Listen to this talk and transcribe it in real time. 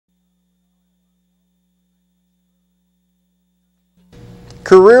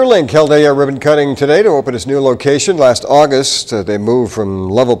CareerLink held a ribbon cutting today to open its new location. Last August, they moved from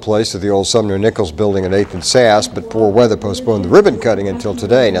Level Place to the old Sumner Nichols building at 8th and Sass, but poor weather postponed the ribbon cutting until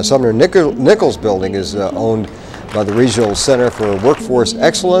today. Now, Sumner Nichols building is owned by the Regional Center for Workforce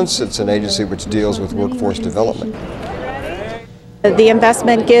Excellence. It's an agency which deals with workforce development. The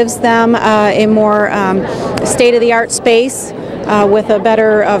investment gives them a more state-of-the-art space with a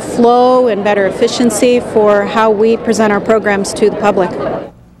better flow and better efficiency for how we present our programs to the public.